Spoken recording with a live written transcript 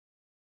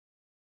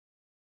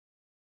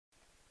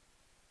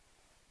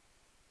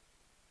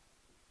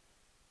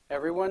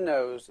Everyone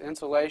knows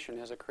insulation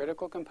is a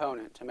critical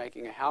component to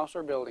making a house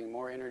or building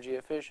more energy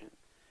efficient.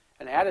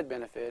 An added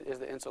benefit is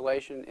that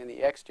insulation in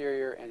the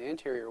exterior and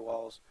interior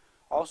walls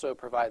also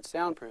provides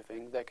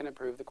soundproofing that can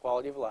improve the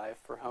quality of life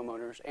for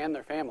homeowners and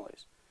their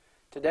families.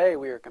 Today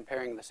we are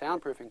comparing the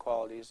soundproofing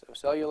qualities of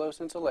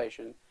cellulose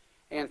insulation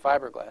and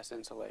fiberglass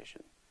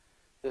insulation.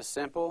 This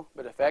simple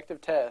but effective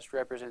test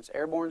represents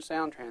airborne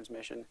sound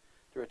transmission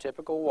through a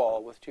typical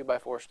wall with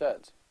 2x4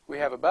 studs. We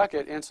have a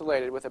bucket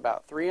insulated with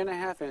about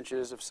 3.5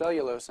 inches of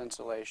cellulose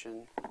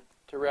insulation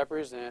to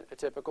represent a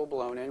typical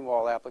blown-in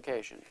wall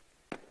application.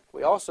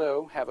 We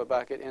also have a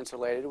bucket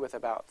insulated with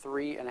about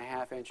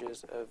 3.5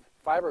 inches of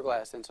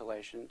fiberglass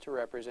insulation to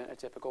represent a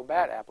typical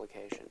bat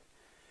application.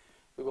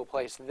 We will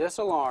place this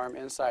alarm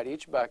inside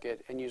each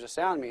bucket and use a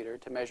sound meter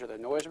to measure the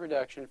noise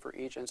reduction for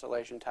each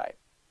insulation type.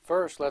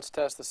 First, let's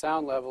test the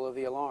sound level of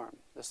the alarm.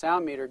 The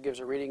sound meter gives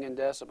a reading in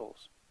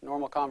decibels.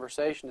 Normal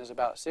conversation is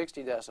about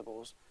 60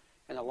 decibels,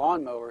 and a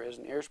lawnmower is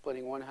an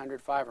ear-splitting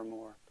 105 or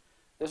more.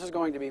 This is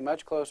going to be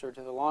much closer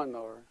to the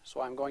lawnmower,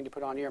 so I'm going to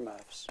put on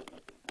earmuffs.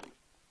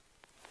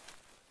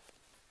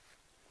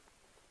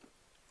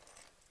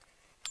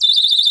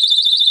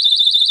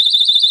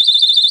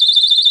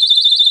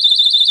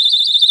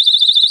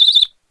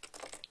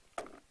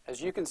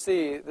 As you can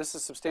see, this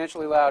is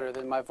substantially louder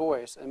than my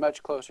voice and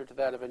much closer to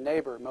that of a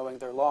neighbor mowing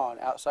their lawn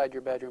outside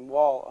your bedroom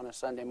wall on a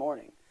Sunday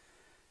morning.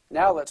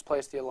 Now let's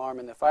place the alarm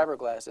in the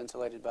fiberglass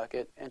insulated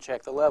bucket and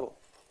check the level.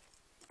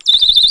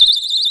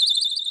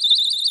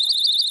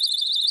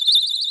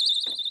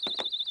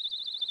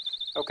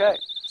 Okay,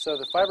 so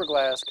the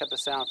fiberglass kept the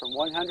sound from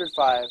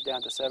 105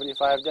 down to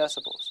 75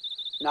 decibels.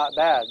 Not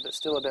bad, but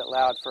still a bit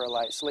loud for a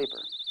light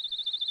sleeper.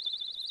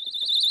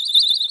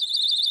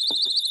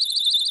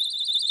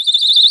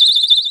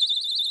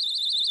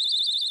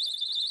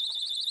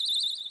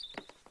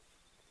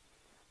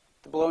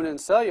 The blown-in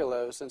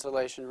cellulose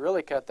insulation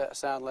really cut that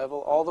sound level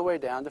all the way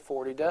down to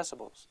 40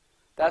 decibels.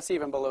 That's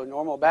even below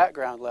normal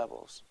background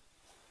levels.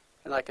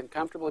 And I can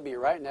comfortably be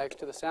right next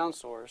to the sound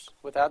source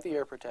without the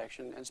ear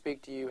protection and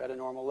speak to you at a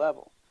normal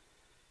level.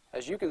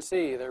 As you can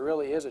see, there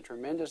really is a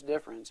tremendous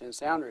difference in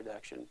sound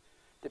reduction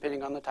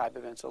depending on the type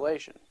of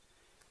insulation.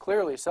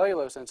 Clearly,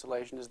 cellulose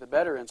insulation is the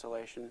better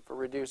insulation for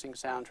reducing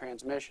sound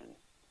transmission.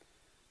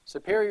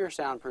 Superior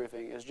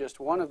soundproofing is just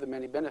one of the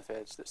many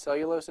benefits that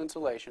cellulose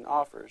insulation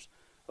offers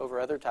over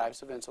other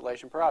types of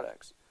insulation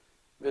products.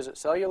 Visit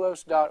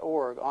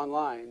cellulose.org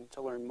online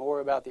to learn more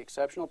about the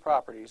exceptional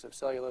properties of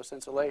cellulose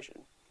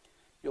insulation.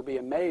 You'll be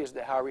amazed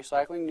at how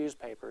recycling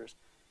newspapers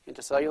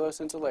into cellulose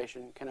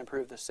insulation can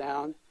improve the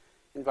sound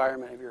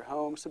environment of your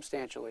home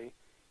substantially,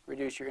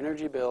 reduce your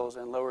energy bills,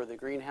 and lower the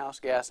greenhouse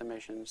gas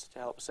emissions to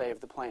help save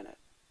the planet.